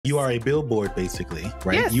You are a billboard, basically,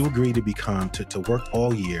 right? Yes. You agree to become, to work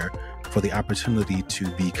all year for the opportunity to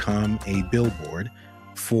become a billboard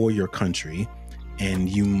for your country. And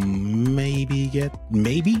you maybe get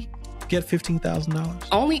 $15,000.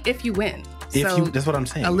 Only if you win. That's what I'm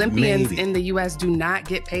saying. Olympians in the U.S. do not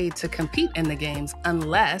get paid to compete in the games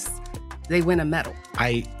unless they win a medal.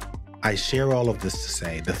 I share all of this to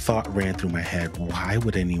say the thought ran through my head, why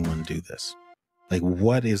would anyone do this? Like,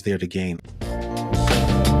 what is there to gain?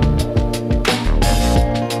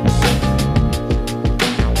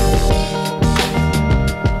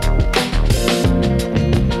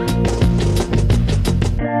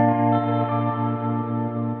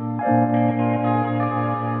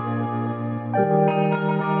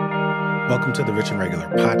 Welcome to the Rich and Regular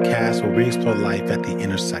podcast, where we explore life at the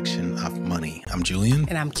intersection of money. I'm Julian.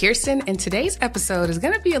 And I'm Kirsten. And today's episode is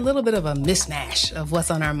going to be a little bit of a mishmash of what's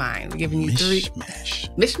on our mind. We're giving you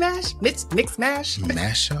Mishmash? Mix mash?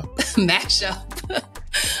 Mashup? Mashup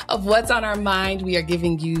of what's on our mind. We are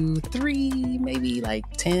giving you 3, maybe like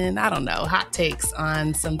 10, I don't know, hot takes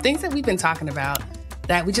on some things that we've been talking about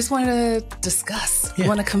that we just want to discuss. We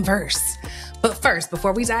want to converse. But first,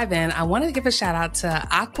 before we dive in, I want to give a shout out to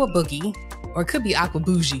Aqua Boogie, or it could be Aqua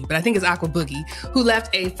Bougie, but I think it's Aqua Boogie, who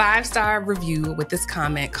left a 5-star review with this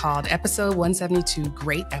comment called Episode 172,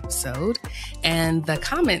 Great Episode. And the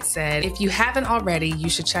comment said, if you haven't already, you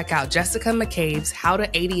should check out Jessica McCabe's How to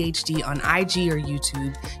ADHD on IG or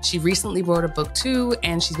YouTube. She recently wrote a book too,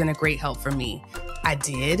 and she's been a great help for me. I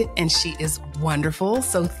did, and she is wonderful.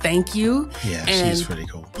 So thank you. Yeah, she's pretty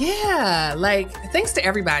cool. Yeah, thanks to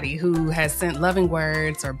everybody who has sent loving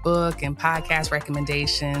words or book and podcast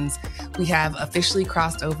recommendations. We have officially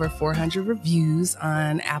crossed over 400 reviews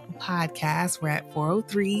on Apple Podcasts. We're at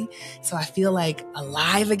 403. So I feel like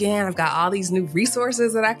alive again. I've got all these new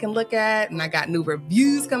resources that I can look at, and I got new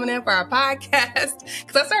reviews coming in for our podcast.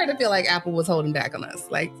 Because I started to feel like Apple was holding back on us.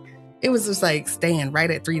 It was just staying right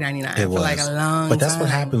at $3.99 for a long time. But that's what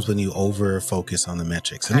happens when you over focus on the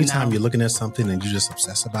metrics. Anytime you're looking at something and you just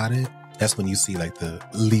obsess about it, that's when you see the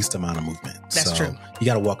least amount of movement. That's true. You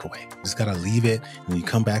got to walk away. You just got to leave it. And you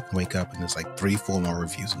come back and wake up and there's 3-4 more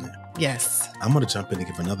reviews in there. Yes. I'm going to jump in and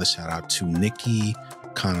give another shout out to Nikki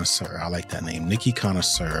Connoisseur. I like that name. Nikki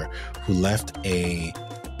Connoisseur, who left a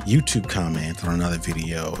YouTube comment on another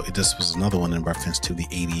video. This was another one in reference to the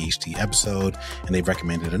ADHD episode, and they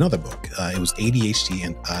recommended another book. It was ADHD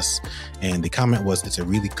and Us, and the comment was, it's a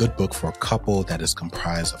really good book for a couple that is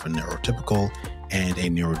comprised of a neurotypical and a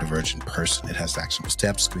neurodivergent person. It has actionable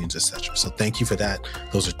steps, screens, etc. So thank you for that.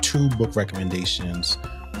 Those are 2 book recommendations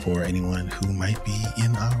for anyone who might be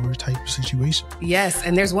in our type of situation. Yes,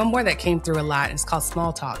 and there's one more that came through a lot, and it's called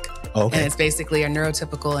Small Talk. Okay. And it's basically a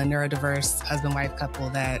neurotypical and neurodiverse husband-wife couple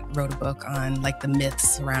that wrote a book on the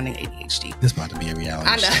myths surrounding ADHD. This is about to be a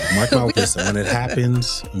reality show. Mark my words. When it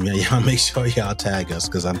happens, y'all make sure y'all tag us,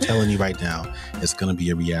 because I'm telling you right now, it's going to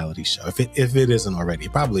be a reality show. If it isn't already,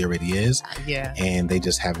 it probably already is. Yeah. And they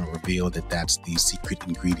just haven't revealed that that's the secret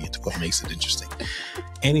ingredient of what makes it interesting.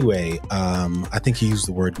 Anyway, I think you used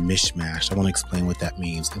the word mishmash. I want to explain what that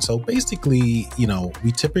means. And so basically,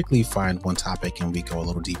 we typically find one topic and we go a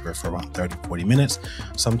little deeper for around 30, 40 minutes.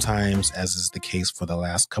 Sometimes, as is the case for the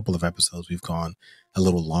last couple of episodes, we've gone a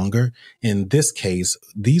little longer. In this case,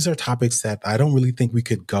 these are topics that I don't really think we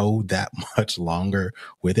could go that much longer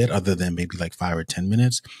with it, other than maybe 5 or 10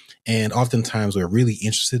 minutes. And oftentimes we're really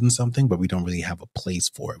interested in something, but we don't really have a place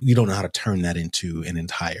for it. We don't know how to turn that into an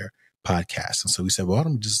entire podcast. And so we said, well, why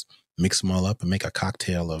don't we just mix them all up and make a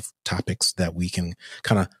cocktail of topics that we can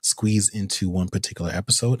kind of squeeze into one particular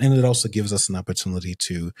episode. And it also gives us an opportunity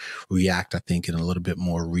to react, I think, in a little bit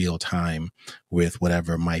more real time with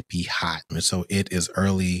whatever might be hot. And so it is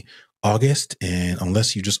early August, and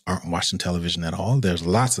unless you just aren't watching television at all, there's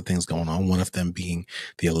lots of things going on, one of them being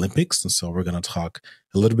the Olympics. And so we're going to talk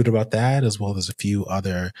a little bit about that, as well as a few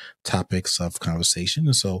other topics of conversation.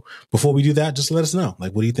 And so before we do that, just let us know,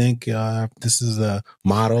 what do you think? This is a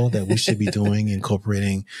model that we should be doing,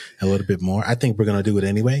 incorporating a little bit more. I think we're going to do it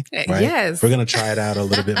anyway, right? Yes. We're going to try it out a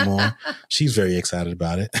little bit more. She's very excited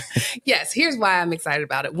about it. Yes. Here's why I'm excited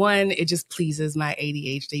about it. One, it just pleases my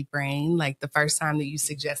ADHD brain. The first time that you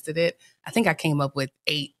suggested it, I think I came up with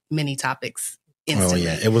 8 mini topics instantly. Oh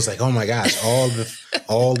yeah, it was oh my gosh, all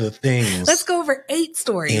the things. Let's go over 8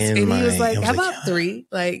 stories. And he was how about 3?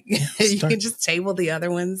 You can just table the other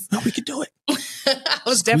ones. No, we could do it. I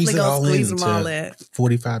was definitely going to squeeze them all in.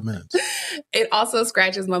 45 minutes. It also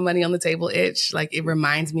scratches my money on the table itch. It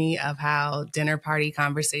reminds me of how dinner party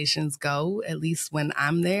conversations go, at least when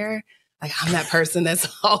I'm there. Like I'm that person that's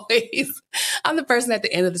I'm the person at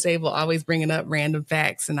the end of the table, always bringing up random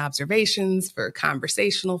facts and observations for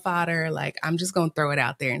conversational fodder. Like I'm just going to throw it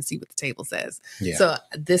out there and see what the table says. Yeah. So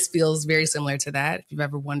this feels very similar to that. If you've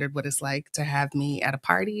ever wondered what it's like to have me at a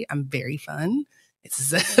party, I'm very fun.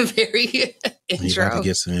 It's a very intro. You got to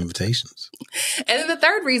get some invitations. And then the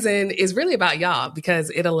third reason is really about y'all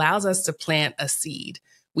because it allows us to plant a seed.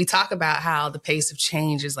 We talk about how the pace of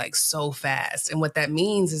change is like so fast. And what that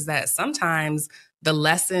means is that sometimes the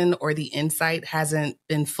lesson or the insight hasn't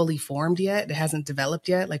been fully formed yet. It hasn't developed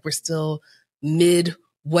yet. Like we're still mid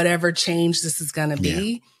whatever change this is going to be.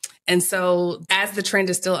 Yeah. And so as the trend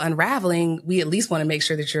is still unraveling, we at least want to make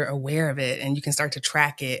sure that you're aware of it and you can start to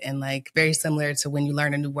track it. And like very similar to when you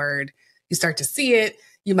learn a new word, you start to see it.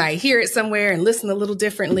 You might hear it somewhere and listen a little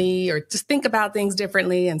differently or just think about things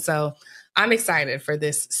differently. And so I'm excited for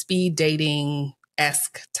this speed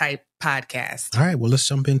dating-esque type podcast. All right, well, let's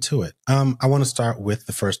jump into it. I want to start with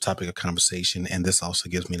the first topic of conversation, and this also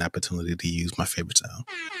gives me an opportunity to use my favorite sound.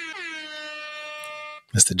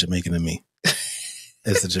 It's the Jamaican in me.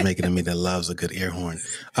 It's the Jamaican in me that loves a good air horn.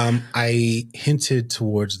 I hinted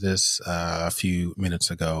towards this a few minutes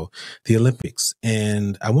ago, the Olympics,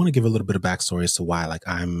 and I want to give a little bit of backstory as to why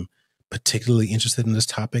I'm particularly interested in this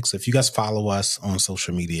topic. So if you guys follow us on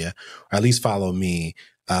social media, or at least follow me,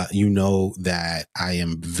 you know that I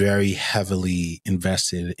am very heavily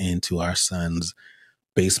invested into our son's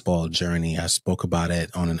baseball journey. I spoke about it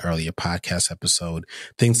on an earlier podcast episode.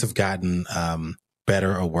 Things have gotten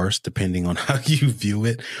better or worse depending on how you view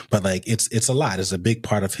it, but like it's a lot. It's a big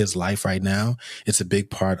part of his life right now. It's a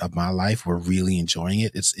big part of my life. We're really enjoying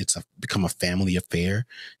it. It's become a family affair.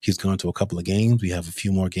 He's gone to a couple of games. We have a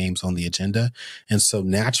few more games on the agenda, and so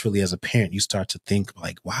naturally, as a parent, you start to think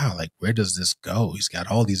like, wow, like where does this go? He's got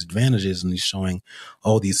all these advantages and he's showing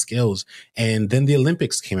all these skills. And then the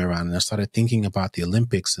Olympics came around, and I started thinking about the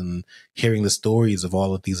Olympics and hearing the stories of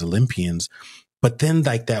all of these Olympians. But then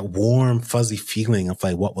like that warm, fuzzy feeling of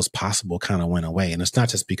like what was possible kind of went away. And it's not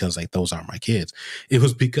just because like those aren't my kids. It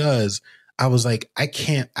was because I was like, I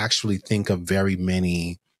can't actually think of very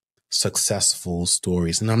many successful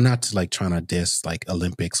stories. And I'm not like trying to diss like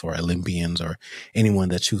Olympics or Olympians or anyone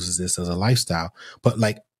that chooses this as a lifestyle. But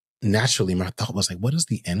like naturally, my thought was like, what is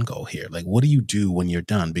the end goal here? Like, what do you do when you're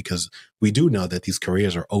done? Because we do know that these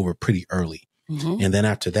careers are over pretty early. Mm-hmm. And then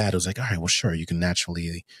after that, it was like, all right, well, sure, you can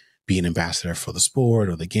naturally be an ambassador for the sport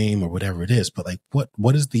or the game or whatever it is. But like,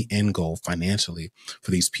 what is the end goal financially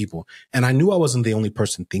for these people? And I knew I wasn't the only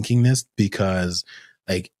person thinking this because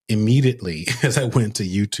like immediately as I went to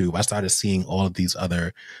YouTube, I started seeing all of these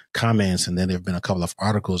other comments. And then there've been a couple of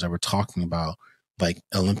articles that were talking about like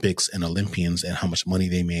Olympics and Olympians and how much money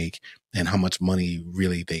they make and how much money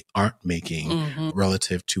really they aren't making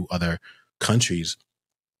relative to other countries.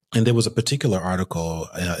 And there was a particular article,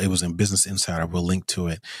 it was in Business Insider. We'll link to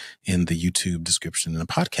it in the YouTube description and the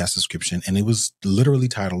podcast description. And it was literally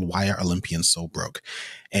titled, "Why Are Olympians So Broke?"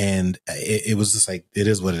 And it was just like, it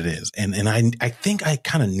is what it is. And I think I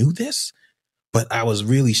kind of knew this, but I was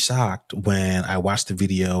really shocked when I watched the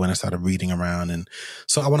video and I started reading around. And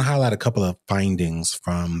so I want to highlight a couple of findings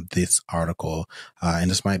from this article.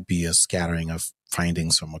 And this might be a scattering of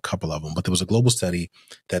findings from a couple of them, but there was a global study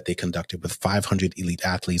that they conducted with 500 elite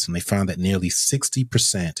athletes, and they found that nearly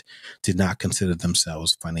 60% did not consider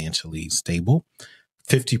themselves financially stable.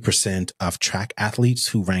 50% of track athletes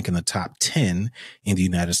who rank in the top 10 in the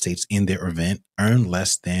United States in their event earn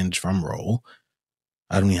less than, drum roll,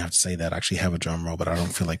 I don't even have to say that. I actually have a drum roll, but I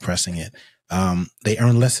don't feel like pressing it. They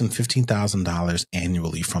earn less than $15,000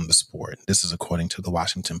 annually from the sport. This is according to the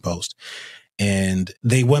Washington Post. And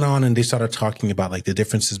they went on and they started talking about like the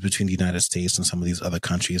differences between the United States and some of these other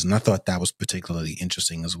countries. And I thought that was particularly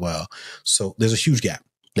interesting as well. So there's a huge gap,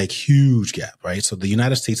 right? So the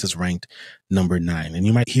United States is ranked number 9. And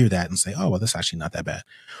you might hear that and say, oh, well, that's actually not that bad.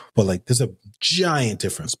 But like there's a giant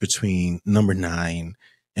difference between number 9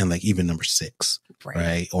 and like even number 6,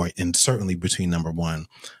 right? And certainly between number 1.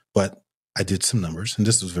 But I did some numbers, and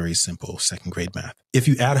this was very simple, second grade math. If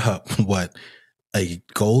you add up what a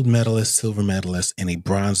gold medalist, silver medalist, and a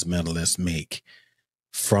bronze medalist make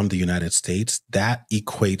from the United States, that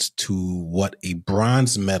equates to what a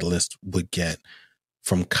bronze medalist would get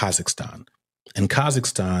from Kazakhstan. And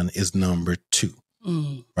Kazakhstan is number 2,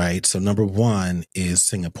 right? So number 1 is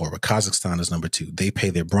Singapore, but Kazakhstan is number 2. They pay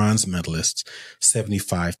their bronze medalists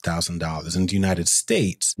 $75,000. In the United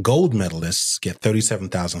States, gold medalists get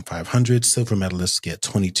 $37,500, silver medalists get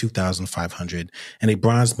 $22,500, and a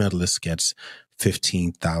bronze medalist gets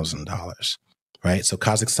 $15,000. right? So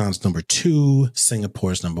Kazakhstan's number 2,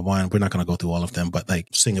 Singapore's number 1. We're not going to go through all of them, but like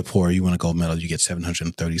Singapore, you win a gold medal, you get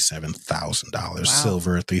 $737,000. Wow.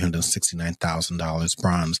 Silver, $369,000.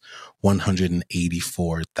 Bronze,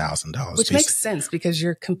 $184,000. Which makes sense because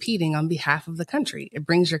you're competing on behalf of the country. It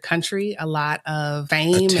brings your country a lot of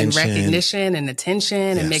fame and recognition and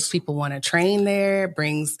attention. It makes people want to train there. It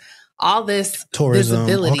brings all this tourism,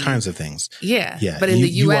 visibility. all kinds of things. Yeah. But in the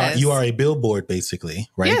U.S. You are a billboard, basically,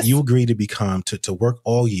 right? Yes. You agree to become, to work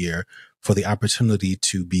all year for the opportunity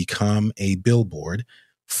to become a billboard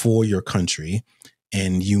for your country.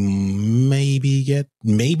 And you maybe get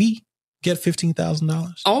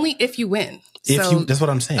 $15,000. Only if you win. That's what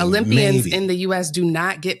I'm saying. Olympians in the U.S. do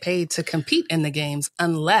not get paid to compete in the games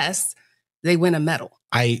unless they win a medal.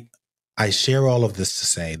 I share all of this to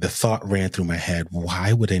say the thought ran through my head.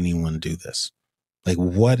 Why would anyone do this? Like,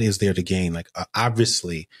 what is there to gain? Like,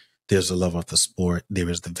 obviously there's a love of the sport.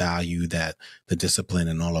 There is the value that the discipline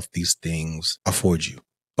and all of these things afford you.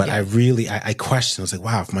 But I question, I was like,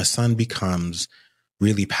 wow, if my son becomes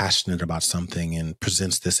really passionate about something and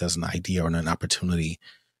presents this as an idea or an opportunity,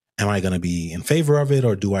 am I going to be in favor of it?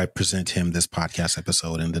 Or do I present him this podcast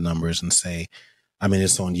episode and the numbers and say, I mean,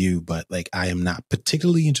 it's on you, but like, I am not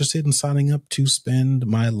particularly interested in signing up to spend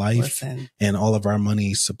my life and all of our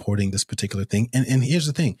money supporting this particular thing. And here's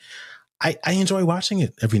the thing. I enjoy watching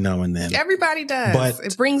it every now and then. Everybody does. But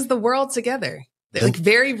it brings the world together. Like,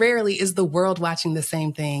 very rarely is the world watching the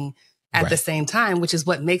same thing at the same time, which is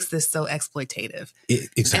what makes this so exploitative.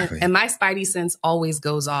 Exactly. And my spidey sense always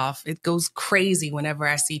goes off. It goes crazy whenever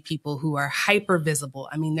I see people who are hyper visible.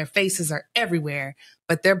 I mean, their faces are everywhere,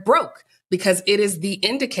 but they're broke. Because it is the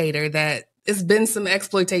indicator that it's been some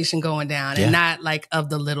exploitation going down and not like of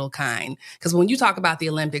the little kind. Because when you talk about the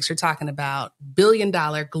Olympics, you're talking about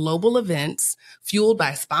billion-dollar global events fueled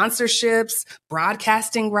by sponsorships,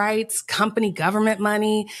 broadcasting rights, company government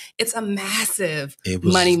money. It's a massive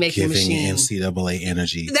money-making machine. NCAA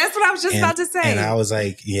energy. That's what I was just about to say. And I was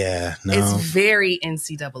like, no. It's very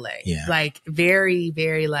NCAA. Yeah. Like, very,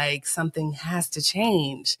 very like something has to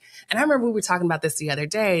change. And I remember we were talking about this the other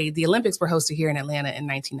day. The Olympics were hosted here in Atlanta in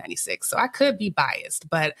 1996. So I could be biased,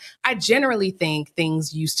 but I generally think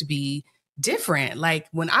things used to be different. Like,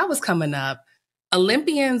 when I was coming up,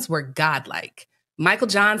 Olympians were godlike. Michael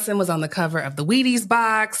Johnson was on the cover of the Wheaties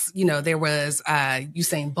box. You know, there was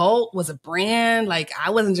Usain Bolt was a brand. Like,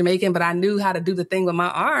 I wasn't Jamaican, but I knew how to do the thing with my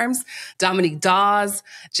arms. Dominique Dawes,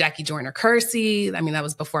 Jackie Joyner-Kersee. I mean, that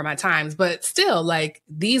was before my times, but still, like,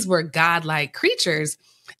 these were godlike creatures.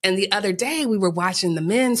 And the other day we were watching the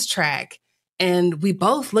men's track, and we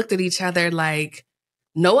both looked at each other like,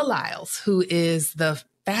 Noah Lyles, who is the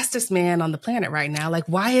fastest man on the planet right now, like,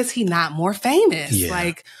 why is he not more famous? Yeah.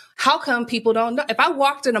 Like, how come people don't know? If I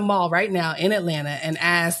walked in a mall right now in Atlanta and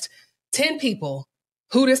asked 10 people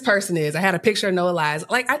who this person is, I had a picture of Noah Lyles,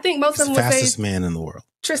 like, I think most of them would say fastest man in the world.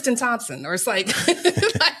 Tristan Thompson, or it's like,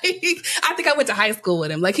 I think I went to high school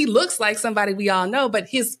with him. Like, he looks like somebody we all know, but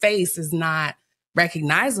his face is not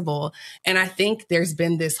recognizable. And I think there's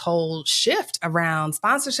been this whole shift around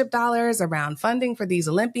sponsorship dollars, around funding for these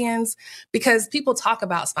Olympians, because people talk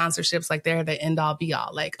about sponsorships like they're the end all be all.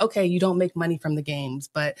 Like, okay, you don't make money from the games,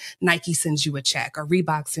 but Nike sends you a check or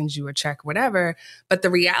Reebok sends you a check, whatever. But the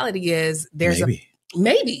reality is there's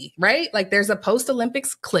Maybe, right? Like, there's a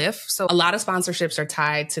post-Olympics cliff. So a lot of sponsorships are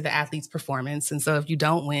tied to the athlete's performance. And so if you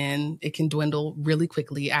don't win, it can dwindle really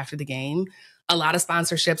quickly after the game. A lot of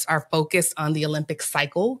sponsorships are focused on the Olympic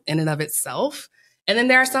cycle in and of itself. And then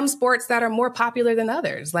there are some sports that are more popular than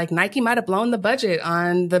others. Like, Nike might have blown the budget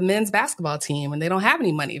on the men's basketball team and they don't have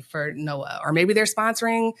any money for Noah. Or maybe they're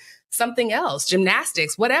sponsoring something else,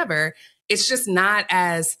 gymnastics, whatever. It's just not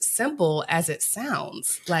as simple as it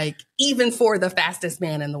sounds, like, even for the fastest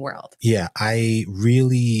man in the world. Yeah, I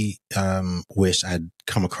really wish I'd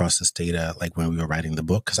come across this data like when we were writing the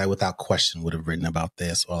book, because I without question would have written about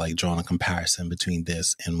this or like drawn a comparison between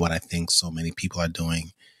this and what I think so many people are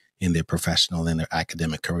doing in their professional and their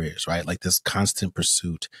academic careers, right? Like, this constant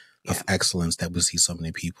pursuit of excellence that we see so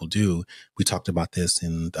many people do. We talked about this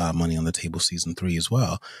in Money on the Table season 3 as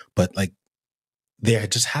well. But like, there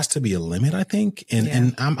just has to be a limit, I think.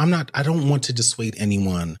 And I don't want to dissuade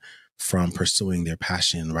anyone from pursuing their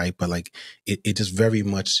passion, right? But like, it just very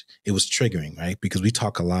much, it was triggering, right? Because we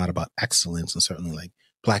talk a lot about excellence and certainly like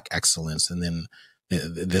Black excellence. And then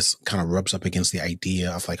this kind of rubs up against the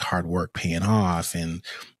idea of like hard work paying off. And,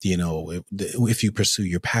 you know, if you pursue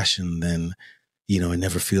your passion, then, you know, it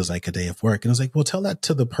never feels like a day of work. And I was like, well, tell that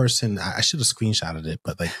to the person. I should have screenshotted it,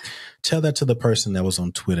 but like, tell that to the person that was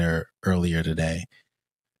on Twitter earlier today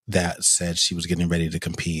that said she was getting ready to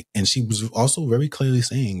compete. And she was also very clearly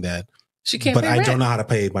saying that She can't but pay I rent. don't know how to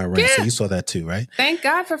pay my rent. Yeah. So you saw that too, right? Thank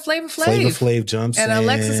God for Flavor Flav. Flavor Flav jumps and in.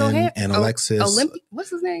 Alexis And Alexis.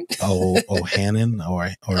 what's his name? O'Hannon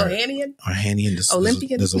or Ohanian? Ohanian.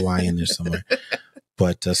 Olympian? There's a Y in there somewhere.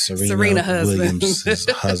 But Serena Williams'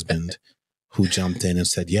 husband, who jumped in and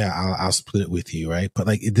said, yeah, I'll split it with you, right? But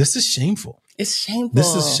like, this is shameful. It's shameful.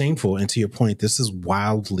 This is shameful. And to your point, this is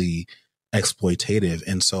wildly exploitative.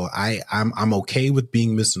 And so I'm okay with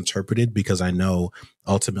being misinterpreted, because I know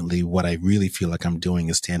ultimately what I really feel like I'm doing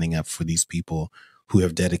is standing up for these people who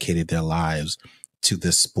have dedicated their lives to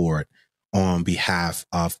this sport on behalf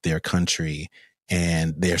of their country,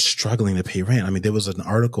 and they're struggling to pay rent. I mean, there was an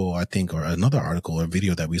article, I think, or another article or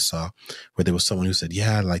video that we saw where there was someone who said,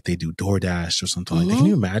 yeah, like they do DoorDash or something like that. Can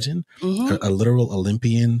you imagine a literal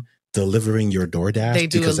Olympian delivering your DoorDash? They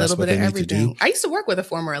do because a little bit of everything. do. I used to work with a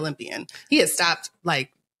former Olympian. He had stopped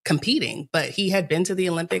like competing, but he had been to the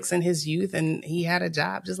Olympics in his youth, and he had a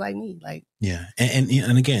job just like me. Like, yeah.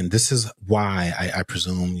 And again, this is why I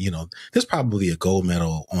presume, there's probably a gold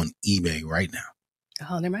medal on eBay right now.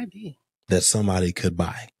 Oh, there might be. That somebody could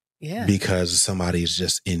buy. Yeah. Because somebody is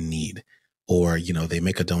just in need, or, they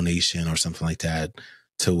make a donation or something like that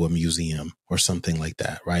to a museum or something like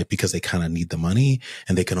that, right? Because they kind of need the money,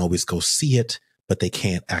 and they can always go see it, but they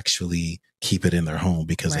can't actually keep it in their home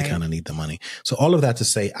because they kind of need the money. So all of that to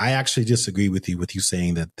say, I actually disagree with you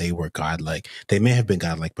saying that they were godlike. They may have been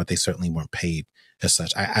godlike, but they certainly weren't paid as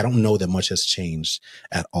such. I don't know that much has changed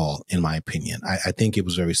at all, in my opinion. I think it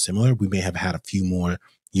was very similar. We may have had a few more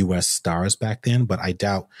U.S. stars back then, but I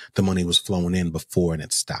doubt the money was flowing in before and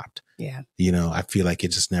it stopped. Yeah. I feel like it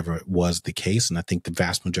just never was the case. And I think the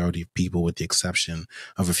vast majority of people, with the exception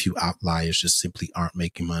of a few outliers, just simply aren't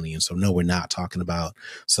making money. And so, no, we're not talking about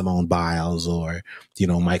Simone Biles or,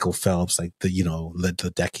 Michael Phelps, like the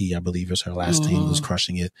Ledecky, I believe is her last name, who's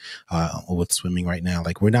crushing it with swimming right now.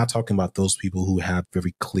 Like, we're not talking about those people who have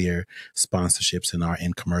very clear sponsorships and are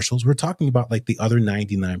in commercials. We're talking about like the other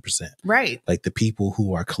 99%. Right. Like the people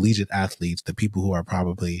who are collegiate athletes, the people who are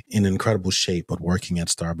probably in incredible shape, but working at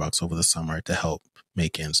Starbucks over the summer to help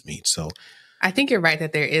make ends meet. So I think you're right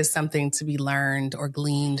that there is something to be learned or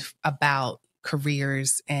gleaned about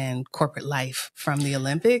careers and corporate life from the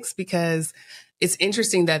Olympics, because it's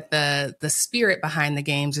interesting that the spirit behind the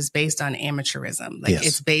games is based on amateurism. Like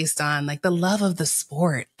it's based on like the love of the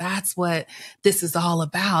sport. That's what this is all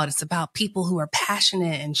about. It's about people who are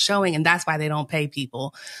passionate and showing, and that's why they don't pay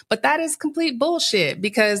people. But that is complete bullshit,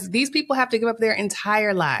 because these people have to give up their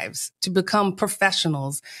entire lives to become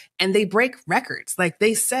professionals, and they break records. Like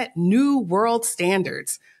they set new world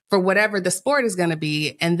standards for whatever the sport is going to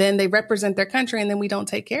be. And then they represent their country, and then we don't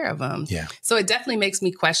take care of them. Yeah. So it definitely makes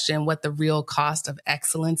me question what the real cost of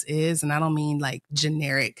excellence is. And I don't mean like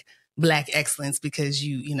generic Black excellence because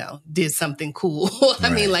you did something cool. I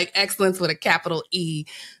mean like excellence with a capital E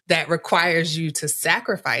that requires you to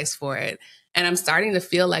sacrifice for it. And I'm starting to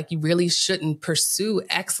feel like you really shouldn't pursue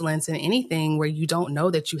excellence in anything where you don't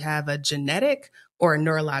know that you have a genetic or a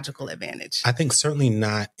neurological advantage. I think certainly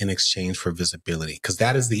not in exchange for visibility, because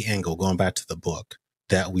that is the angle, going back to the book,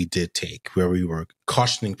 that we did take, where we were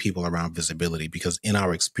cautioning people around visibility, because in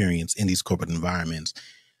our experience in these corporate environments,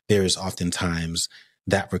 there is oftentimes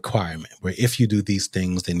that requirement where if you do these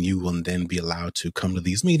things, then you will then be allowed to come to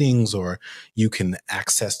these meetings, or you can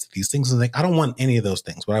access these things. And like, I don't want any of those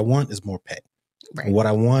things. What I want is more pay. Right. What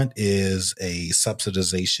I want is a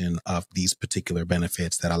subsidization of these particular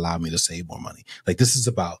benefits that allow me to save more money. Like, this is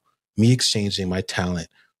about me exchanging my talent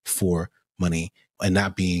for money and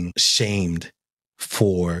not being shamed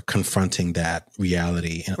for confronting that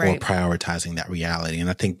reality and or prioritizing that reality. And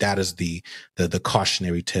I think that is the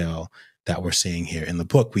cautionary tale that we're seeing here. In the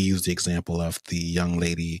book, we use the example of the young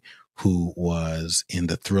lady who was in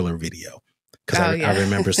the Thriller video. Because I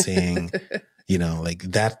remember seeing, like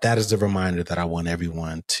that is the reminder that I want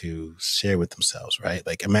everyone to share with themselves, right?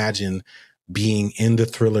 Like, imagine being in the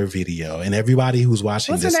Thriller video, and everybody who's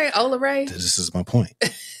watching What's her name? Ola Ray? This is my point.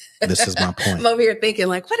 This is my point. I'm over here thinking,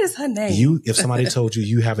 like, what is her name? If somebody told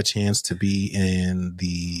you have a chance to be in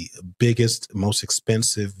the biggest, most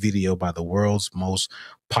expensive video by the world's most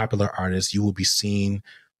popular artist, you will be seen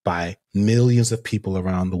by millions of people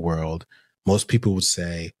around the world. Most people would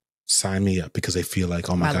say, sign me up, because they feel like,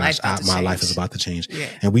 oh my gosh, my life is about to change. Yeah.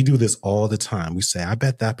 And we do this all the time. We say, I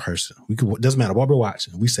bet that person, doesn't matter what we're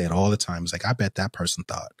watching. We say it all the time. It's like, I bet that person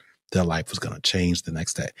thought their life was going to change the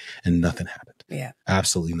next day, and nothing happened. Yeah.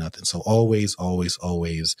 Absolutely nothing. So always, always,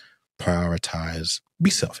 always prioritize, be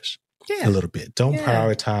selfish a little bit. Don't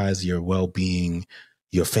prioritize your well-being,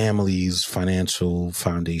 your family's financial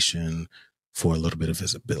foundation for a little bit of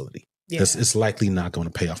visibility. Yeah. It's likely not going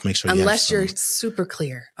to pay off. Make sure unless you're super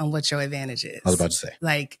clear on what your advantage is. I was about to say.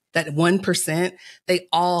 Like that 1%, they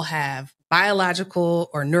all have biological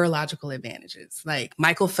or neurological advantages. Like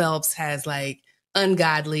Michael Phelps has like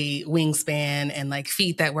ungodly wingspan and like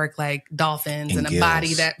feet that work like dolphins and a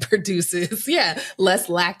body that produces, less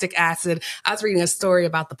lactic acid. I was reading a story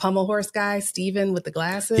about the pommel horse guy, Steven with the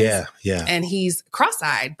glasses. Yeah, yeah. And he's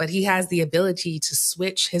cross-eyed, but he has the ability to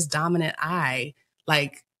switch his dominant eye,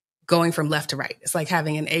 like going from left to right. It's like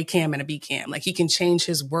having an A cam and a B cam. Like he can change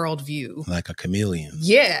his worldview. Like a chameleon.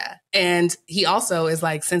 Yeah. And he also is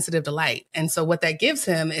like sensitive to light. And so what that gives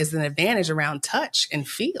him is an advantage around touch and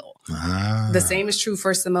feel. The same is true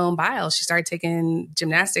for Simone Biles. She started taking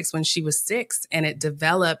gymnastics when she was 6, and it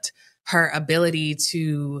developed her ability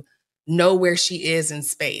to know where she is in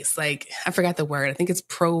space. Like, I forgot the word. I think it's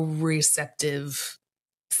proprioceptive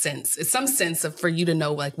sense. It's some sense of for you to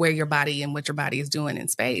know like where your body and what your body is doing in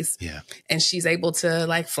space. Yeah. And she's able to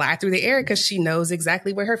like fly through the air because she knows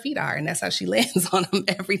exactly where her feet are. And that's how she lands on them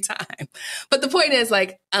every time. But the point is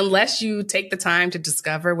like, unless you take the time to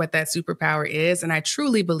discover what that superpower is, and I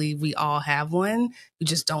truly believe we all have one, you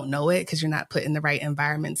just don't know it because you're not put in the right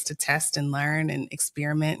environments to test and learn and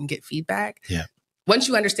experiment and get feedback. Yeah. Once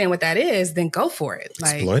you understand what that is, then go for it.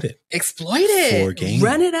 Like, Exploit it. For game.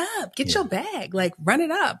 Run it up. Get your bag. Like, run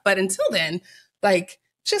it up. But until then, like,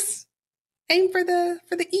 just aim for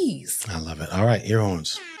the ease. I love it. All right, ear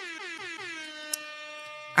horns.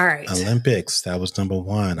 All right. Olympics. That was number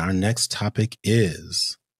 1. Our next topic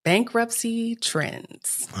is bankruptcy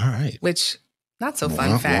trends. All right. Which, not so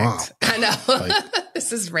fun fact. I know. Like,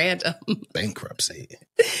 this is random. Bankruptcy.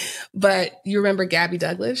 But you remember Gabby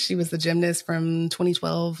Douglas? She was the gymnast from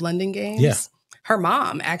 2012 London Games. Yeah. Her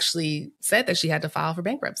mom actually said that she had to file for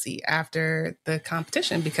bankruptcy after the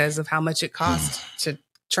competition because of how much it cost to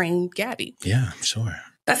train Gabby. Yeah, I'm sure.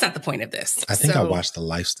 That's not the point of this. I think I watched the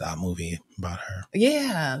Lifestyle movie about her.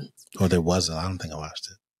 Yeah. Or there was I don't think I watched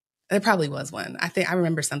it. There probably was one. I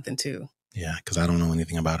remember something too. Yeah, because I don't know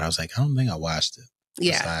anything about it. I was like, I don't think I watched it.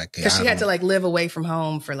 Yeah, because she had to like live away from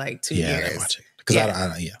home for like 2 years. I didn't watch it because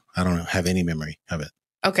I don't have any memory of it.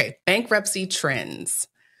 Okay, bankruptcy trends.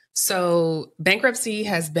 So bankruptcy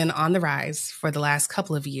has been on the rise for the last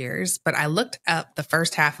couple of years, but I looked up the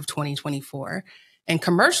first half of 2024 and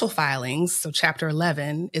commercial filings, so Chapter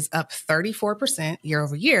 11 is up 34% year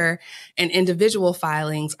over year, and individual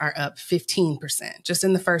filings are up 15% just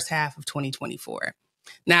in the first half of 2024.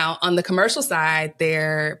 Now, on the commercial side,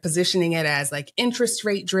 they're positioning it as like interest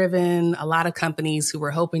rate driven. A lot of companies who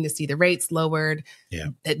were hoping to see the rates lowered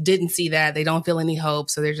that didn't see that. They don't feel any hope.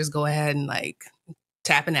 So they're just go ahead and like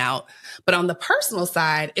tapping out. But on the personal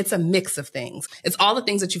side, it's a mix of things. It's all the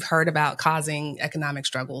things that you've heard about causing economic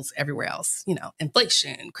struggles everywhere else. You know,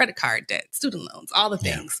 inflation, credit card debt, student loans, all the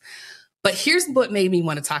things. But here's what made me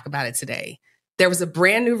want to talk about it today. There was a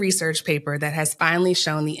brand new research paper that has finally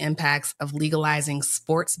shown the impacts of legalizing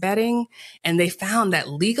sports betting. And they found that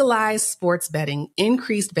legalized sports betting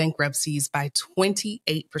increased bankruptcies by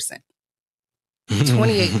 28%.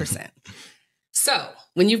 28%. So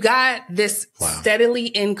when you've got this steadily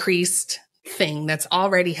increased thing that's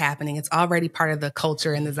already happening, it's already part of the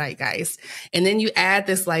culture and the zeitgeist, and then you add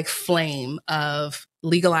this like flame of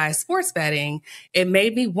legalized sports betting, it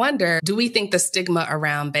made me wonder, do we think the stigma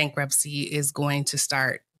around bankruptcy is going to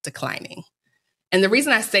start declining? And the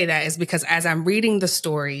reason I say that is because as I'm reading the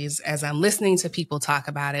stories, as I'm listening to people talk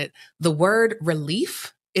about it, the word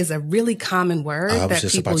relief is a really common word that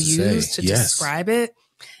people use to describe it.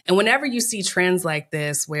 And whenever you see trends like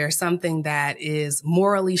this, where something that is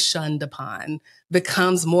morally shunned upon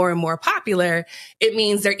becomes more and more popular, it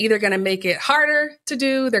means they're either going to make it harder to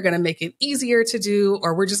do, they're going to make it easier to do,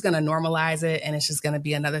 or we're just going to normalize it. And it's just going to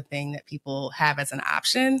be another thing that people have as an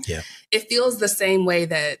option. Yeah. It feels the same way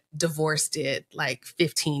that divorce did like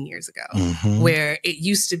 15 years ago, where it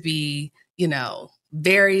used to be, you know,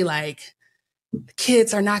 very like,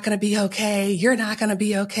 kids are not going to be okay. You're not going to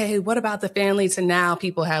be okay. What about the family? To now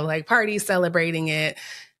people have like parties celebrating it.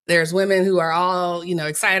 There's women who are all, you know,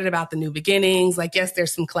 excited about the new beginnings. Like, yes,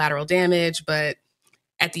 there's some collateral damage, but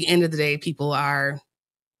at the end of the day, people are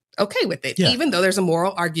okay with it. Yeah. Even though there's a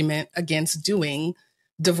moral argument against doing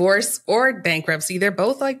divorce or bankruptcy, they're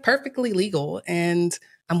both like perfectly legal. And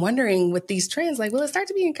I'm wondering with these trends, like, will it start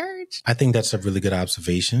to be encouraged? I think that's a really good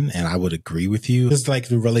observation. And I would agree with you. It's like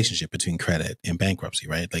the relationship between credit and bankruptcy,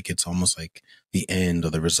 right? Like it's almost like the end or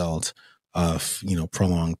the result of, you know,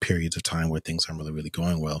 prolonged periods of time where things aren't really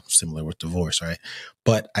going well, similar with divorce, right?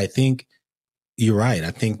 But I think you're right.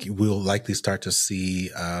 I think we'll likely start to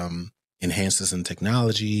see enhances in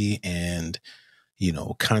technology and,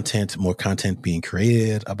 more content being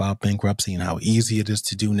created about bankruptcy and how easy it is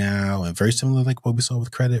to do now. And very similar, like what we saw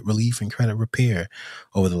with credit relief and credit repair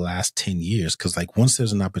over the last 10 years. Cause like once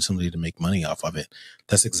there's an opportunity to make money off of it,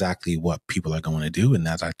 that's exactly what people are going to do. And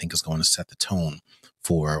that I think is going to set the tone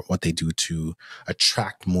for what they do to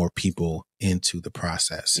attract more people into the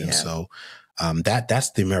process. And so,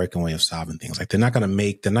 that's the American way of solving things. Like they're not going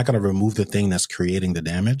to remove the thing that's creating the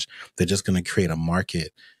damage. They're just going to create a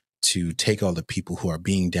market to take all the people who are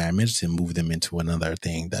being damaged and move them into another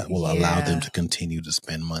thing that will allow them to continue to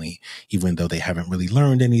spend money, even though they haven't really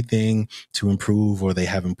learned anything to improve or they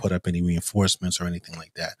haven't put up any reinforcements or anything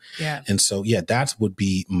like that. Yeah. And so, that would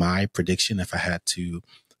be my prediction if I had to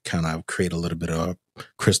kind of create a little bit of a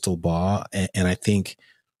crystal ball. And I think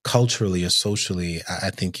culturally or socially, I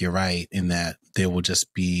think you're right in that there will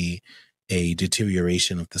just be a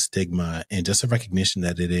deterioration of the stigma and just a recognition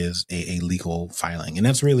that it is a legal filing. And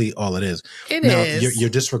that's really all it is. You're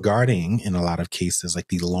disregarding in a lot of cases, like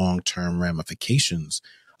the long-term ramifications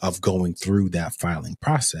of going through that filing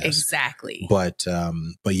process. Exactly. But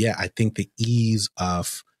I think the ease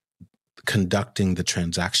of conducting the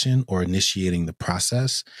transaction or initiating the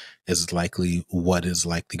process is likely what is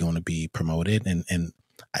likely going to be promoted. And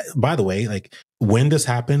by the way, like when this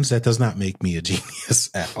happens, that does not make me a genius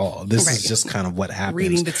at all. This is just kind of what happens.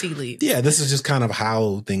 Reading the tea leaves. Yeah, this is just kind of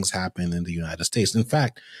how things happen in the United States. In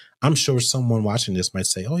fact, I'm sure someone watching this might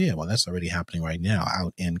say, oh yeah, well, that's already happening right now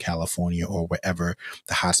out in California or wherever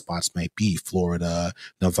the hotspots might be, Florida,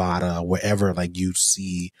 Nevada, wherever like you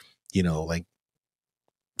see, like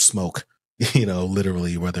smoke,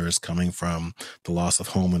 literally, whether it's coming from the loss of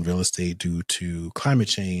home and real estate due to climate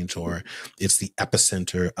change, or it's the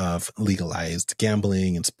epicenter of legalized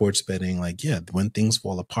gambling and sports betting. Like, when things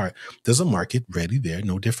fall apart, there's a market ready there,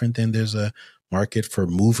 no different than there's a market for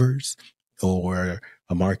movers or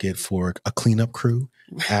a market for a cleanup crew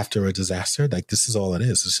after a disaster. Like, this is all it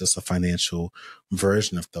is. It's just a financial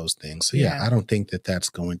version of those things. So I don't think that that's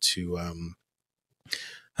going to,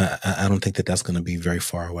 I don't think that that's going to be very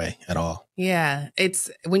far away at all. Yeah. It's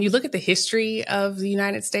when you look at the history of the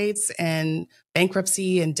United States and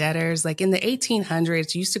bankruptcy and debtors, like in the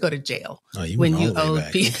 1800s, you used to go to jail when you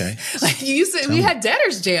owed people. Okay. Like we had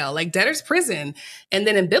debtors jail, like debtors prison. And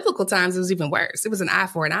then in biblical times, it was even worse. It was an eye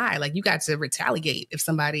for an eye. Like you got to retaliate if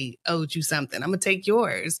somebody owed you something. I'm going to take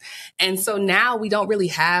yours. And so now we don't really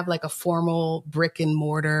have like a formal brick and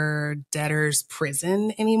mortar debtors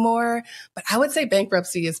prison anymore. But I would say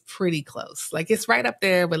bankruptcy is pretty close. Like it's right up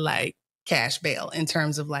there with like cash bail in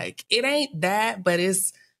terms of like, it ain't that, but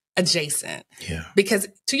it's adjacent. Yeah. Because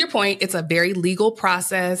to your point, it's a very legal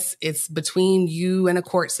process. It's between you and a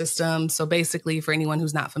court system. So basically, for anyone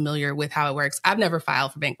who's not familiar with how it works, I've never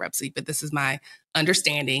filed for bankruptcy, but this is my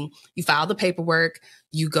understanding. You file the paperwork,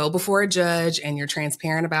 you go before a judge, and you're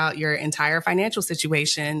transparent about your entire financial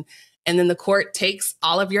situation. And then the court takes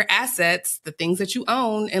all of your assets, the things that you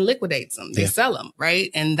own, and liquidates them. They sell them,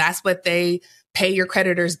 right? And that's what they pay your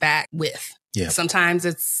creditors back with. Yeah. Sometimes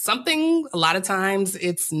it's something, a lot of times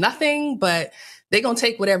it's nothing, but they're going to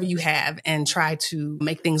take whatever you have and try to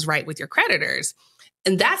make things right with your creditors.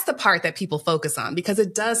 And that's the part that people focus on because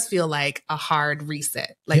it does feel like a hard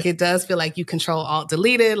reset. Like it does feel like you control alt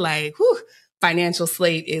deleted, like, whew, financial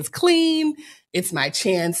slate is clean. It's my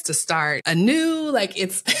chance to start anew. Like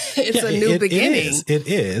it's a new beginning. It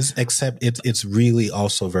is, except it's really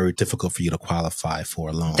also very difficult for you to qualify for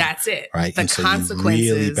a loan. That's it. Right. The and consequences. So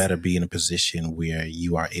you really better be in a position where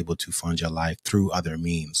you are able to fund your life through other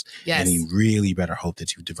means. Yes. And you really better hope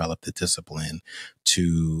that you develop the discipline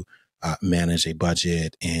to manage a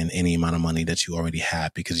budget and any amount of money that you already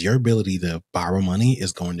have, because your ability to borrow money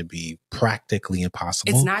is going to be practically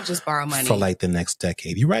impossible. It's not just borrow money for like the next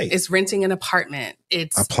decade. You're right. It's renting an apartment.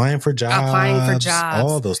 It's applying for jobs,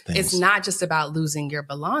 all those things. It's not just about losing your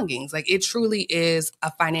belongings. Like it truly is a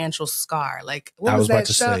financial scar. Like what was that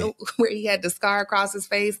show where he had the scar across his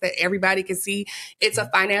face that everybody could see? It's a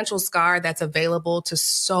financial scar that's available to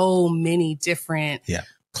so many different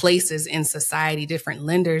places in society, different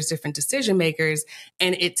lenders, different decision makers.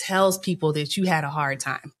 And it tells people that you had a hard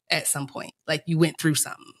time at some point. Like you went through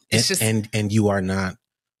something. It's and you are not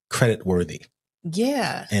credit worthy.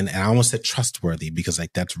 Yeah. And I almost said trustworthy because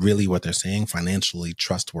like that's really what they're saying, financially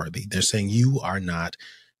trustworthy. They're saying you are not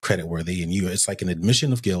credit worthy and it's like an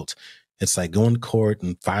admission of guilt. It's like going to court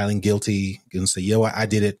and filing guilty and say, yo, I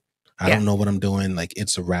did it. I don't know what I'm doing. Like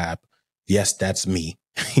it's a wrap. Yes, that's me.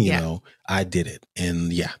 You know, I did it.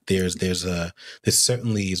 And there's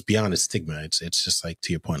certainly is beyond a stigma. It's just like,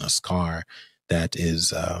 to your point, a scar that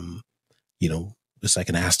is, it's like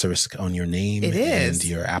an asterisk on your name and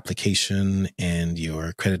your application and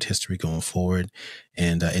your credit history going forward.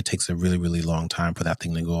 And it takes a really, really long time for that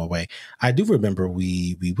thing to go away. I do remember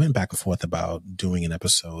we went back and forth about doing an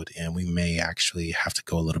episode, and we may actually have to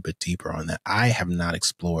go a little bit deeper on that. I have not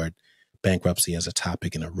explored bankruptcy as a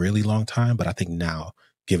topic in a really long time, but I think now,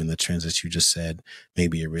 given the trends that you just said,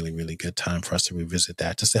 maybe a really, really good time for us to revisit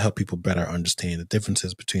that, just to help people better understand the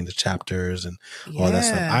differences between the chapters and all that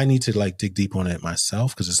stuff. I need to like dig deep on it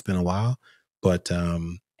myself because it's been a while, but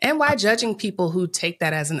and why judging people who take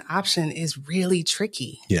that as an option is really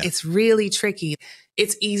tricky. Yeah. It's really tricky.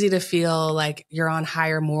 It's easy to feel like you're on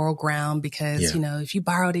higher moral ground because, you know, if you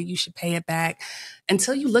borrowed it, you should pay it back.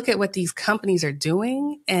 Until you look at what these companies are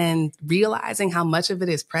doing and realizing how much of it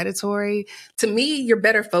is predatory, to me, you're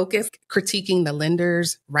better focused critiquing the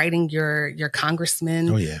lenders, writing your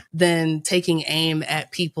congressman, than taking aim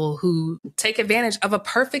at people who take advantage of a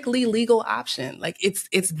perfectly legal option. Like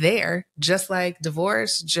it's there, just like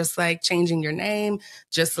divorce, just like changing your name,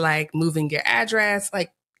 just like moving your address.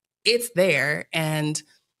 Like, it's there, and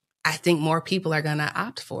I think more people are going to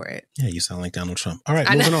opt for it. Yeah, you sound like Donald Trump. All right,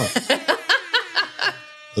 moving on.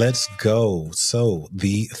 Let's go. So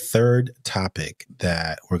the third topic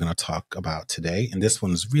that we're going to talk about today, and this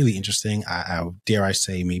one's really interesting. I dare I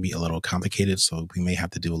say maybe a little complicated, so we may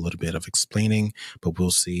have to do a little bit of explaining, but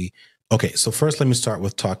we'll see. Okay, so first let me start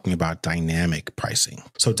with talking about dynamic pricing.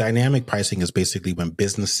 So dynamic pricing is basically when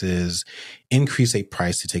businesses increase a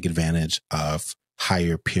price to take advantage of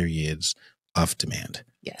higher periods of demand.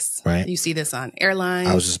 Yes. Right. You see this on airlines.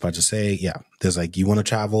 I was just about to say, there's like, you want to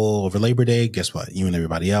travel over Labor Day. Guess what? You and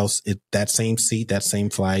everybody else, that same seat, that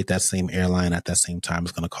same flight, that same airline at that same time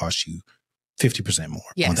is going to cost you 50% more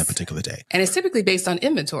on that particular day. And it's typically based on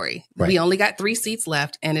inventory. Right. We only got 3 seats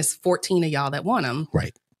left and it's 14 of y'all that want them.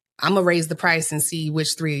 Right. I'm going to raise the price and see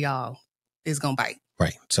which 3 of y'all is going to bite.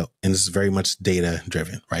 Right. So, and this is very much data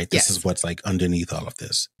driven, right? This is what's like underneath all of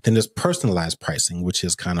this. Then there's personalized pricing, which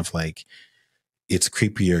is kind of like its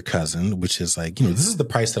creepier cousin, which is like, you know, this is the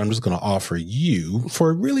price that I'm just going to offer you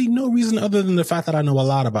for really no reason other than the fact that I know a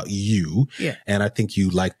lot about you. Yeah. And I think you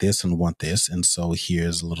like this and want this. And so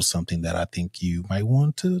here's a little something that I think you might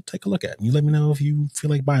want to take a look at. And you let me know if you feel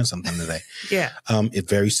like buying something today. It's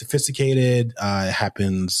very sophisticated. It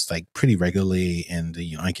happens like pretty regularly. And,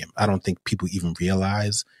 you know, I don't think people even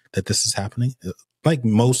realize that this is happening. Like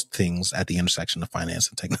most things at the intersection of finance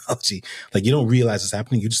and technology, like you don't realize it's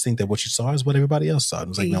happening. You just think that what you saw is what everybody else saw.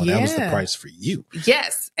 And it's like, no, that was the price for you.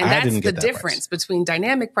 Yes. And that's the difference between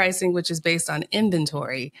dynamic pricing, which is based on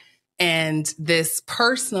inventory, and this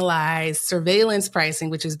personalized surveillance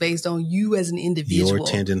pricing, which is based on you as an individual. Your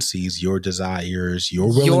tendencies, your desires, your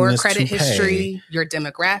willingness your credit to history, pay. Your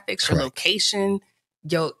demographics, your location,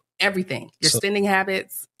 everything, your spending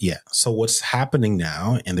habits. Yeah. So what's happening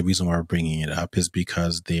now, and the reason why we're bringing it up is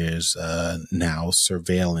because there's now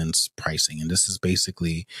surveillance pricing. And this is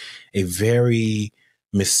basically a very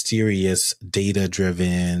mysterious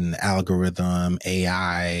data-driven algorithm,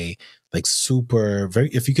 AI, like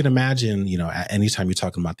if you can imagine, you know, anytime you're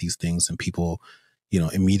talking about these things and people, you know,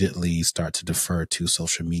 immediately start to defer to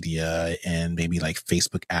social media and maybe like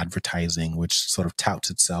Facebook advertising, which sort of touts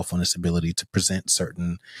itself on its ability to present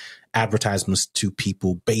certain advertisements to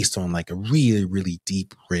people based on like a really, really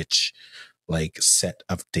deep, rich, like set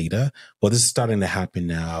of data. Well, this is starting to happen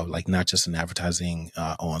now, like not just in advertising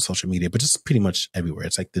on social media, but just pretty much everywhere.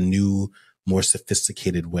 It's like the new, more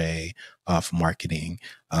sophisticated way of marketing.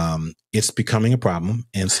 It's becoming a problem.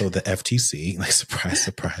 And so the FTC, like surprise,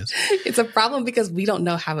 surprise. It's a problem because we don't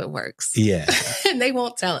know how it works. Yeah. And they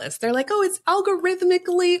won't tell us. They're like, it's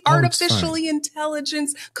algorithmically, artificially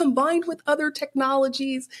intelligence combined with other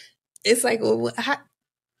technologies. It's like, well,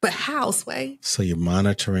 how, Sway? So you're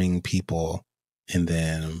monitoring people and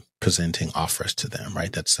then presenting offers to them,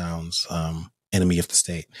 right? That sounds enemy of the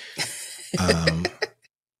state.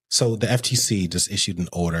 So the FTC just issued an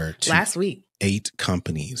order to last week 8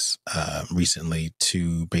 companies recently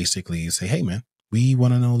to basically say, hey, man, we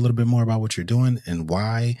want to know a little bit more about what you're doing and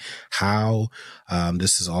why, how.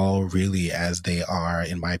 This is all really as they are,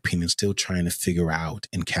 in my opinion, still trying to figure out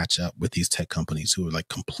and catch up with these tech companies who are like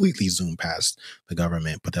completely zoomed past the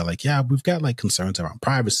government. But they're like, yeah, we've got like concerns around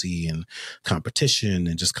privacy and competition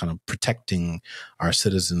and just kind of protecting our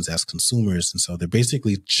citizens as consumers. And so they're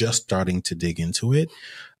basically just starting to dig into it.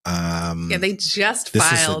 They just this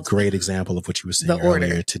filed. This is a great example of what you were saying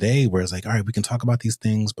earlier today, where it's like, all right, we can talk about these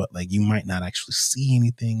things, but like you might not actually see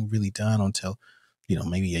anything really done until, you know,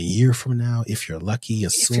 maybe a year from now, if you're lucky,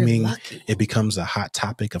 assuming it becomes a hot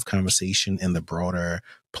topic of conversation in the broader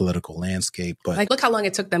political landscape. But like, look how long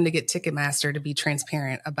it took them to get Ticketmaster to be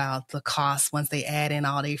transparent about the costs once they add in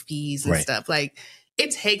all their fees and stuff. Like,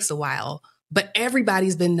 it takes a while. But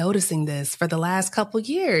everybody's been noticing this for the last couple of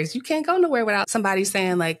years. You can't go nowhere without somebody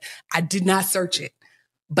saying, like, I did not search it,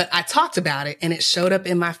 but I talked about it and it showed up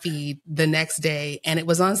in my feed the next day and it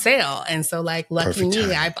was on sale. And so, like, lucky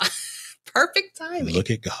me, I bought perfect timing.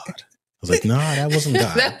 Look at God. I was like, nah, that wasn't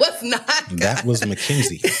God. That was not God. That was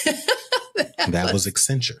McKinsey. that was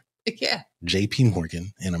Accenture. Yeah. JP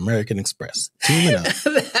Morgan and American Express teaming up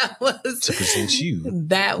to present you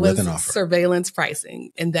with an offer. Surveillance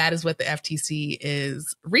pricing. And that is what the FTC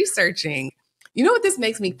is researching. You know what this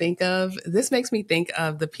makes me think of? This makes me think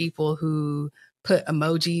of the people who put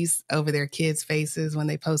emojis over their kids' faces when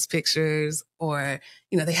they post pictures, or,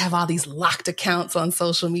 you know, they have all these locked accounts on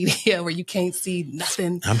social media where you can't see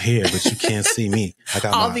nothing. I'm here, but you can't see me. I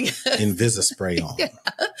got my Invisa spray on. Yeah,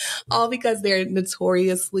 all because they're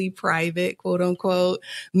notoriously private, quote unquote.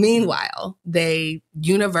 Meanwhile, they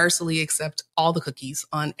universally accept all the cookies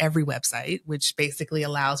on every website, which basically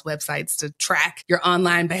allows websites to track your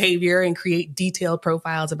online behavior and create detailed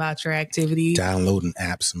profiles about your activity. Downloading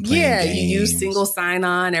apps and playing games. You use single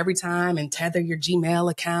sign-on every time and tether your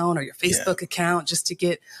Gmail account or your Facebook account just to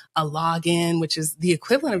get a login, which is the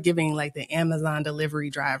equivalent of giving like the Amazon delivery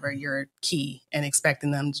driver your key and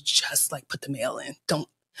expecting them to just like put the mail in.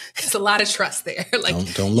 It's a lot of trust there.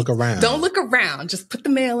 Like, don't look around. Don't look around. Just put the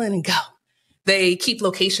mail in and go. They keep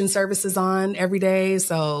location services on every day.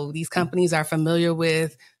 So these companies are familiar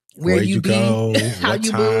with where you go, what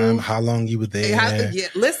time, how long you were there.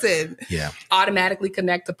 Automatically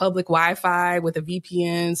connect to public Wi-Fi with a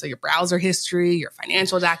VPN. So your browser history, your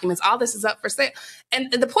financial documents, all this is up for sale.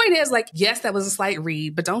 And the point is, like, yes, that was a slight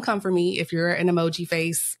read, but don't come for me if you're an emoji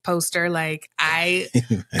face poster. Like, I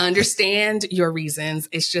understand your reasons.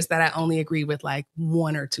 It's just that I only agree with like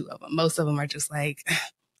one or two of them. Most of them are just like,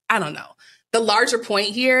 I don't know. The larger point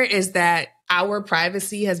here is that our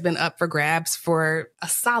privacy has been up for grabs for a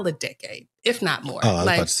solid decade, if not more. Oh, I was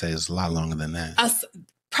about to say it's a lot longer than that.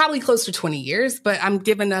 Probably close to 20 years, but I'm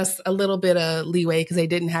giving us a little bit of leeway because they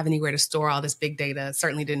didn't have anywhere to store all this big data,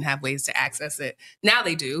 certainly didn't have ways to access it. Now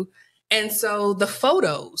they do. And so the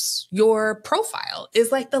photos, your profile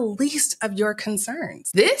is like the least of your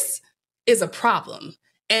concerns. This is a problem.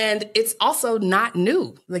 And it's also not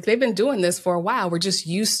new. Like, they've been doing this for a while. We're just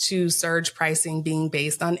used to surge pricing being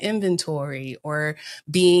based on inventory or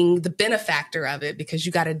being the benefactor of it because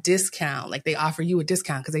you got a discount. Like, they offer you a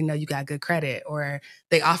discount because they know you got good credit, or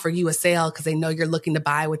they offer you a sale because they know you're looking to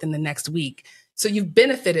buy within the next week. So you've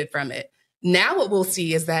benefited from it. Now what we'll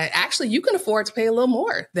see is that actually you can afford to pay a little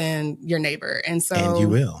more than your neighbor. And you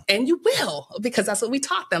will, because that's what we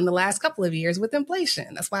taught them the last couple of years with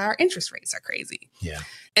inflation. That's why our interest rates are crazy. Yeah.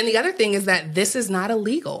 And the other thing is that this is not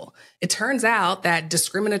illegal. It turns out that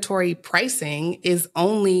discriminatory pricing is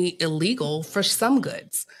only illegal for some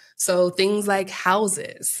goods. So things like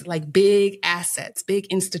houses, like big assets, big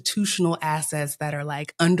institutional assets that are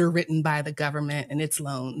like underwritten by the government and its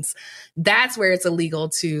loans. That's where it's illegal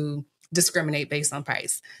to discriminate based on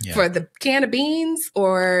price. Yeah. For the can of beans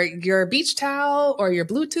or your beach towel or your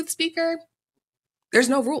Bluetooth speaker, there's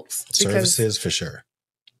no rules. Services for sure.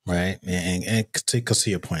 Right. And to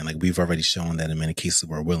your point, like, we've already shown that in many cases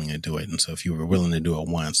we're willing to do it. And so if you were willing to do it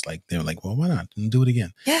once, like, they're like, well, why not? And do it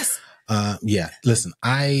again. Yes. Yeah. Listen,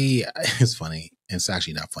 it's funny. It's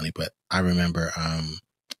actually not funny, but I remember,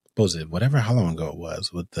 how long ago it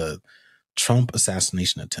was with the Trump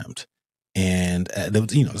assassination attempt. And,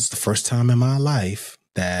 it's the first time in my life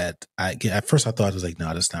that at first I thought it was like,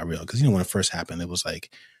 no, that's not real. Because, when it first happened, it was like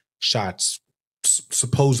shots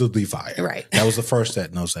supposedly fired. Right. That was the first set.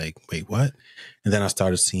 And I was like, wait, what? And then I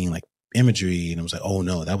started seeing like imagery and I was like, oh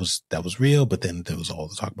no, that was real. But then there was all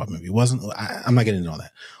the talk about maybe it wasn't. I'm not getting into all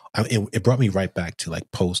that. It brought me right back to like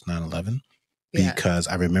post 9/11. Because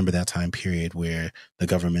I remember that time period where the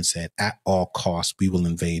government said, at all costs, we will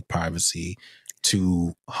invade privacy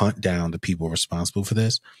to hunt down the people responsible for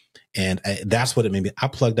this. And that's what it made me. I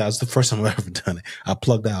plugged out. It's the first time I've ever done it. I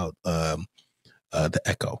plugged out the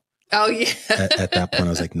Echo. Oh, yeah. At that point, I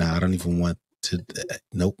was like, nah, I don't even want to.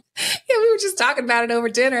 Nope. Yeah, we were just talking about it over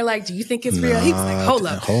dinner. Like, do you think it's real? He was like, hold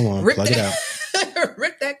on, plug it out.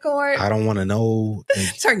 Rip that cord. I don't want to know.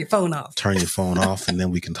 Turn your phone off. Turn your phone off, and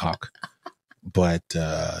then we can talk. But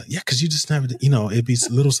because you just never, it'd be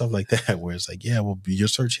little stuff like that where it's like, yeah, well, your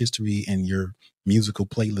search history and your musical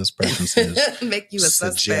playlist preferences make you a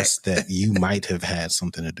suggest suspect. That you might have had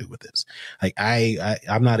something to do with this. Like,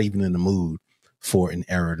 I'm not even in the mood for an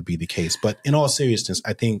error to be the case. But in all seriousness,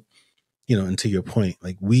 I think, and to your point,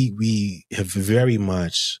 like, we have very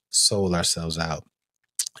much sold ourselves out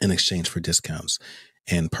in exchange for discounts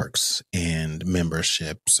and perks and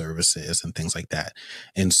membership services and things like that.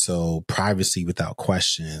 And so privacy without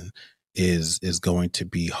question is going to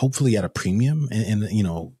be hopefully at a premium. And you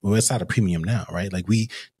know, well, it's at a premium now, right? Like we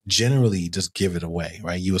generally just give it away,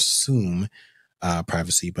 right? You assume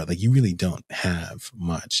privacy, but like you really don't have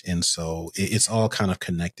much. And so it's all kind of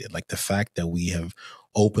connected. Like the fact that we have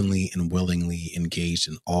openly and willingly engaged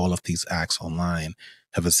in all of these acts online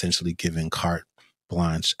have essentially given carte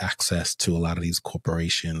blanche access to a lot of these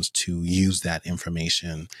corporations to use that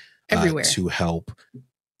information everywhere to help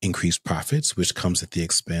increase profits, which comes at the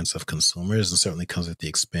expense of consumers and certainly comes at the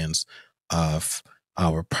expense of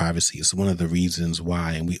our privacy. It's one of the reasons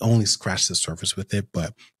why, and we only scratched the surface with it,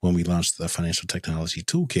 but when we launched the financial technology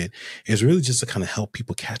toolkit, it's really just to kind of help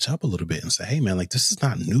people catch up a little bit and say, hey man, like this is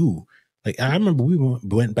not new. Like I remember we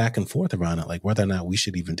went back and forth around it, like whether or not we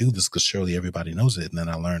should even do this, because surely everybody knows it. And then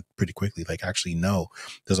I learned pretty quickly, like actually no,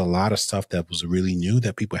 there's a lot of stuff that was really new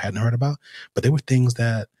that people hadn't heard about, but there were things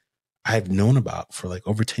that I've known about for like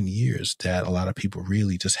over 10 years that a lot of people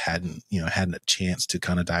really just hadn't a chance to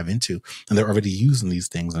kind of dive into. And they're already using these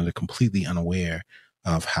things and they're completely unaware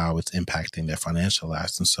of how it's impacting their financial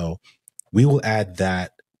lives. And so we will add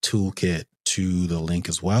that toolkit to the link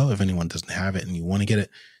as well. If anyone doesn't have it and you want to get it,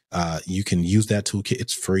 you can use that toolkit.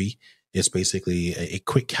 It's free. It's basically a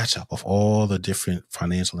quick catch up of all the different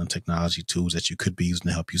financial and technology tools that you could be using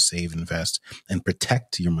to help you save, invest, and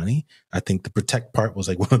protect your money. I think the protect part was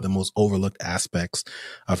like one of the most overlooked aspects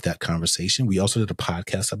of that conversation. We also did a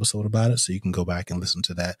podcast episode about it, so you can go back and listen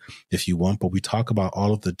to that if you want. But we talk about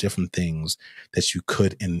all of the different things that you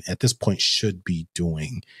could and at this point should be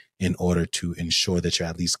doing in order to ensure that you're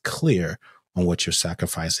at least clear on what you're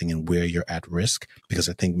sacrificing and where you're at risk. Because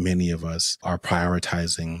I think many of us are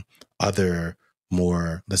prioritizing other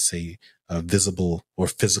more, let's say, visible or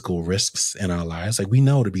physical risks in our lives. Like we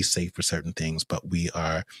know to be safe for certain things, but we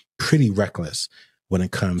are pretty reckless when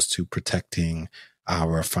it comes to protecting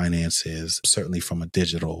our finances, certainly from a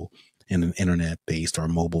digital and an internet-based or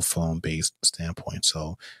mobile phone-based standpoint.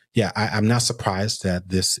 So yeah, I'm not surprised that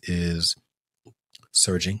this is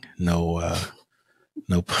surging. No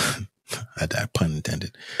pun, pun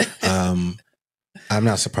intended. I'm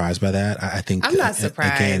not surprised by that. I think I'm not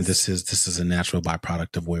surprised. Again, this is a natural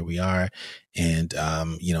byproduct of where we are. And,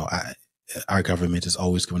 our government is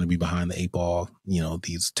always going to be behind the eight ball. You know,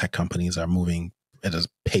 these tech companies are moving at a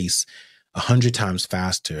pace 100 times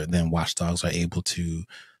faster than watchdogs are able to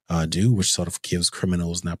do, which sort of gives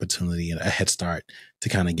criminals an opportunity and a head start to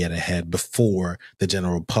kind of get ahead before the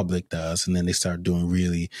general public does. And then they start doing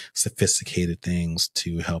really sophisticated things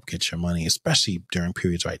to help get your money, especially during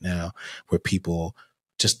periods right now where people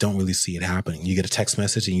just don't really see it happening. You get a text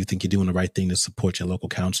message and you think you're doing the right thing to support your local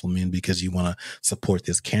councilman because you want to support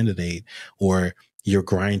this candidate, or you're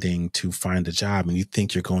grinding to find a job and you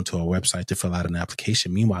think you're going to a website to fill out an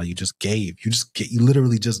application. Meanwhile, you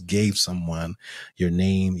literally just gave someone your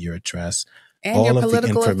name, your address, and all your of the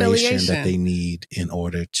political information that they need in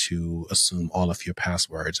order to assume all of your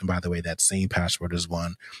passwords. And by the way, that same password is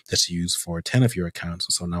one that's used for 10 of your accounts.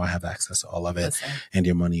 So now I have access to all of it. Listen. And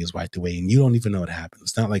your money is wiped away and you don't even know what happened.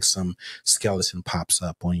 It's not like some skeleton pops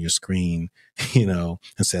up on your screen, and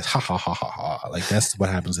says, ha, ha, ha, ha, ha. Like that's what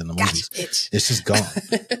happens in the movies. Bitch. It's just gone.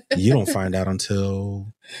 You don't find out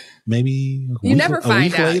until maybe you never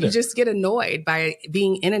find out. Later. You just get annoyed by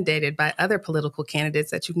being inundated by other political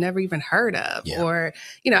candidates that you've never even heard of. Yeah. Or,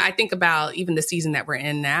 I think about even the season that we're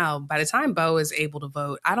in now. By the time Bo is able to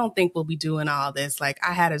vote, I don't think we'll be doing all this. Like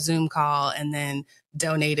I had a Zoom call and then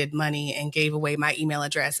donated money and gave away my email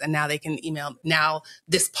address. And now they can email. Now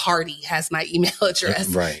this party has my email address,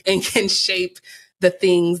 right, and can shape the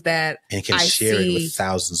things that and can share it with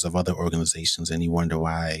thousands of other organizations. And you wonder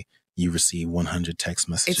why you receive 100 text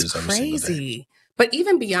messages. It's every single day. crazy. But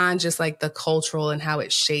even beyond just like the cultural and how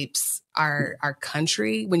it shapes our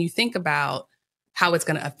country, when you think about how it's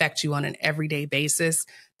going to affect you on an everyday basis,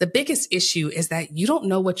 the biggest issue is that you don't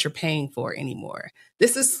know what you're paying for anymore.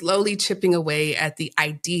 This is slowly chipping away at the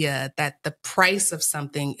idea that the price of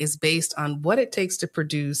something is based on what it takes to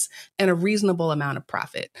produce and a reasonable amount of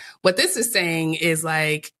profit. What this is saying is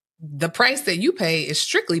like, the price that you pay is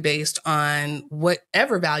strictly based on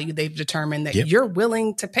whatever value they've determined that you're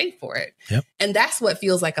willing to pay for it. Yep. And that's what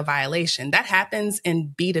feels like a violation. That happens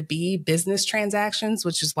in B2B business transactions,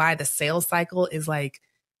 which is why the sales cycle is like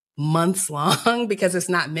months long, because it's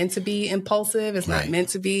not meant to be impulsive. It's not meant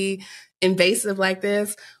to be invasive like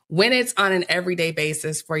this. When it's on an everyday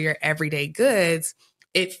basis for your everyday goods,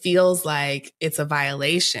 it feels like it's a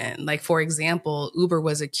violation. Like, for example, Uber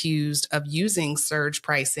was accused of using surge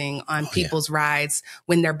pricing on people's rides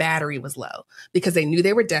when their battery was low because they knew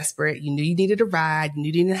they were desperate. You knew you needed a ride. You knew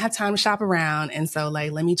you didn't have time to shop around. And so,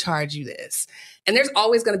 like, let me charge you this. And there's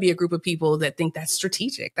always going to be a group of people that think that's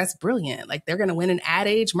strategic. That's brilliant. Like, they're going to win an Ad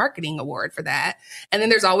Age marketing award for that. And then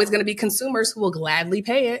there's always going to be consumers who will gladly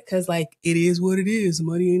pay it because, like, it is what it is.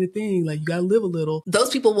 Money ain't a thing. Like, you got to live a little. Those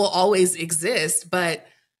people will always exist. But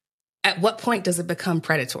at what point does it become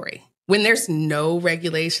predatory? When there's no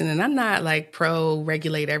regulation, and I'm not like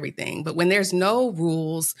pro-regulate everything, but when there's no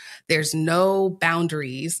rules, there's no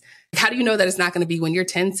boundaries, how do you know that it's not going to be when you're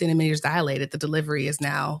 10 centimeters dilated, the delivery is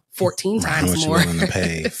now 14 times more? How much you willing to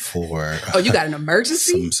pay for oh, you got an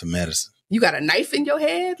emergency? Some medicine. You got a knife in your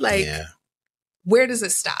head? Like, where does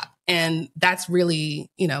it stop? And that's really,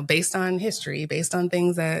 you know, based on history, based on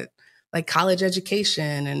things that like college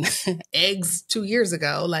education and eggs 2 years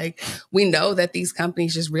ago. Like, we know that these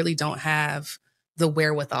companies just really don't have the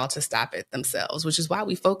wherewithal to stop it themselves, which is why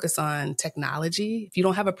we focus on technology. If you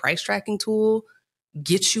don't have a price tracking tool,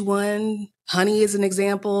 get you one. Honey is an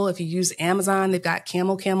example. If you use Amazon, they've got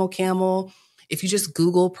Camel. If you just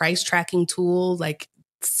Google price tracking tool, like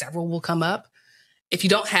several will come up. If you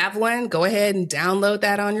don't have one, go ahead and download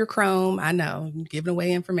that on your Chrome. I know I'm giving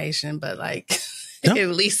away information, but like at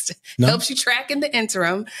least helps you track in the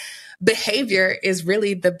interim. Behavior is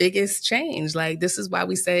really the biggest change. Like, this is why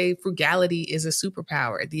we say frugality is a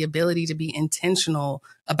superpower. The ability to be intentional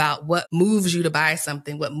about what moves you to buy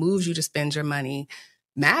something, what moves you to spend your money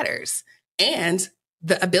matters. And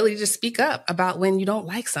the ability to speak up about when you don't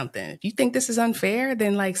like something. If you think this is unfair,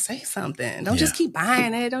 then like say something. Don't just keep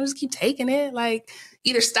buying it. Don't just keep taking it. Like,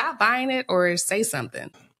 either stop buying it or say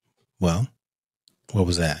something. Well, what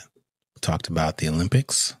was that? We talked about the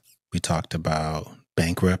Olympics. We talked about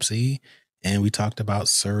bankruptcy, and we talked about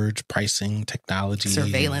surge pricing technology,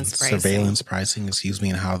 surveillance pricing,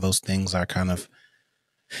 and how those things are kind of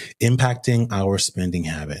impacting our spending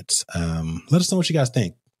habits. Let us know what you guys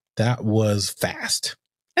think. That was fast.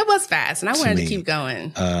 It was fast, and I wanted to keep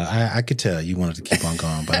going. I could tell you wanted to keep on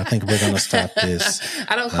going, but I think we're going to stop this.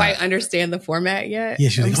 I don't quite understand the format yet. Yeah,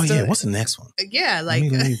 she's like, what's the next one? Yeah, like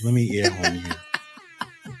let me air horn you.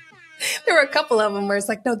 There were a couple of them where it's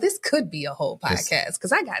like, no, this could be a whole podcast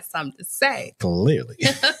because I got something to say. Clearly.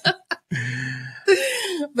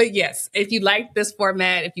 But yes, if you like this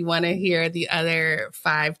format, if you want to hear the other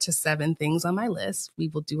 5 to 7 things on my list, we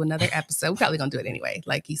will do another episode. We're probably going to do it anyway,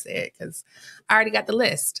 like he said, because I already got the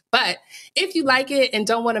list. But if you like it and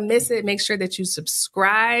don't want to miss it, make sure that you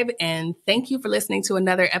subscribe. And thank you for listening to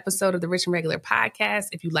another episode of the Rich and Regular podcast.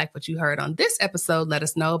 If you like what you heard on this episode, let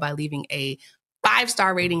us know by leaving a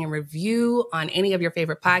 5-star rating and review on any of your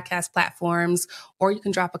favorite podcast platforms, or you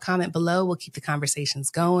can drop a comment below. We'll keep the conversations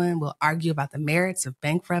going. We'll argue about the merits of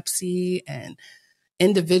bankruptcy and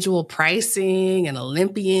individual pricing and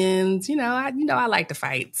Olympians. I like to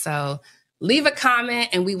fight. So leave a comment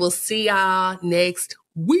and we will see y'all next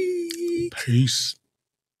week. Peace.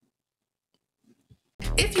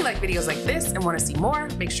 If you like videos like this and want to see more,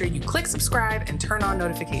 make sure you click subscribe and turn on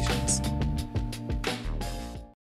notifications.